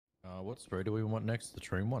What spray do we want next? The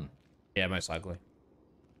train one? Yeah, most likely.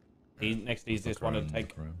 Yeah. Next easiest one to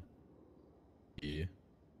take. Yeah.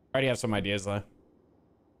 I already have some ideas though.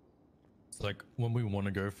 It's like when we want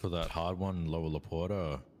to go for that hard one, Lower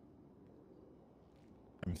Laporta,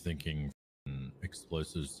 I'm thinking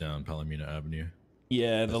explosives down Palomino Avenue.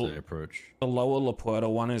 Yeah, the approach. The Lower Laporta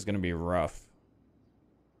one is going to be rough.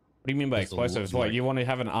 What do you mean by explosives? What, you want to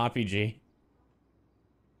have an RPG?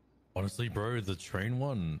 Honestly, bro, the train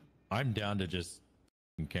one, I'm down to just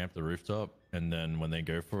camp the rooftop, and then when they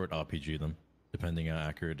go for it, RPG them, depending how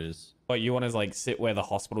accurate it is. But you want to like sit where the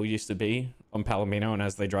hospital used to be on Palomino, and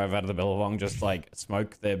as they drive out of the Billabong, just like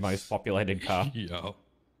smoke their most populated car. Yeah.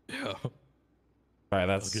 Right,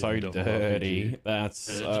 that's so dirty. That's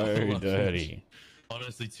so dirty.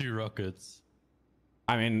 Honestly, 2 rockets.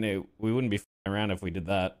 I mean, we wouldn't be f***ing around if we did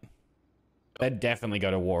that. They'd definitely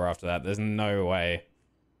go to war after that. There's no way.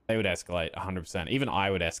 They would escalate 100%. Even I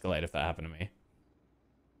would escalate if that happened to me.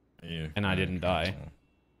 Yeah, and I didn't die.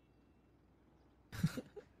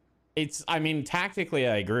 I mean, tactically,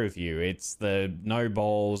 I agree with you. It's the no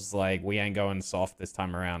balls, like, we ain't going soft this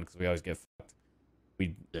time around because we always get fucked.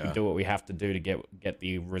 We do what we have to do to get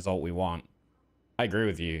the result we want. I agree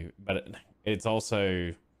with you, but it's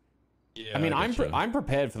also... Yeah, I mean, I'm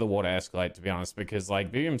prepared for the war to escalate, to be honest, because,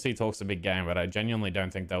 like, BBMC talks a big game, but I genuinely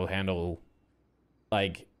don't think they'll handle...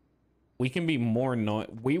 Like, we can be more...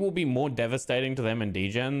 we will be more devastating to them in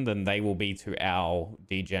DGen than they will be to our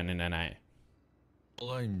DGen in NA.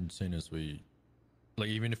 All I'm saying is like,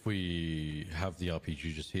 even if we have the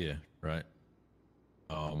RPG just here, right?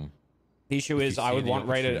 The issue is I would want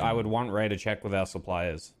Ray to check with our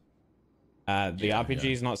suppliers. The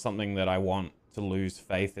RPG is not something that I want to lose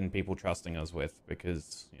faith in people trusting us with,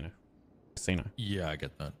 because, you know, casino. Yeah, I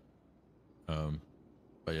get that.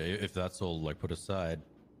 But yeah, if that's all like put aside,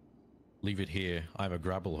 leave it here. I have a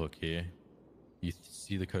grapple hook here. You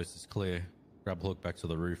see the coast is clear. Grapple hook back to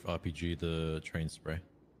the roof. RPG the train spray.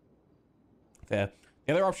 Fair.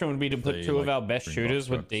 The other option would be to put 2 of our best shooters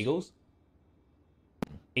with deagles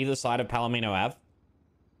either side of Palomino Ave,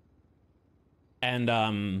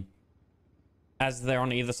 and as they're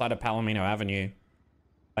on either side of Palomino Avenue,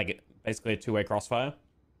 like basically a 2-way crossfire.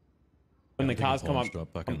 When the cars come up,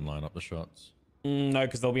 I can line up the shots. No,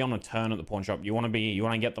 because they'll be on a turn at the pawn shop. You want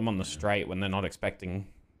to get them on the straight when they're not expecting.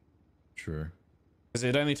 Sure. Because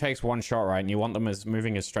it only takes 1 shot, right? And you want them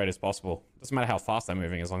moving as straight as possible. Doesn't matter how fast they're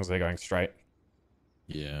moving, as long as they're going straight.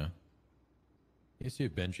 Yeah. You see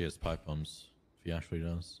if Benji has pipe bombs. If he actually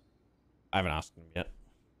does. I haven't asked him yet.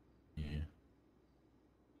 Yeah.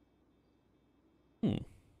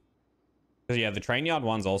 Because yeah, the train yard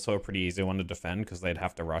one's also a pretty easy one to defend because they'd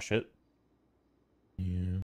have to rush it. Yeah.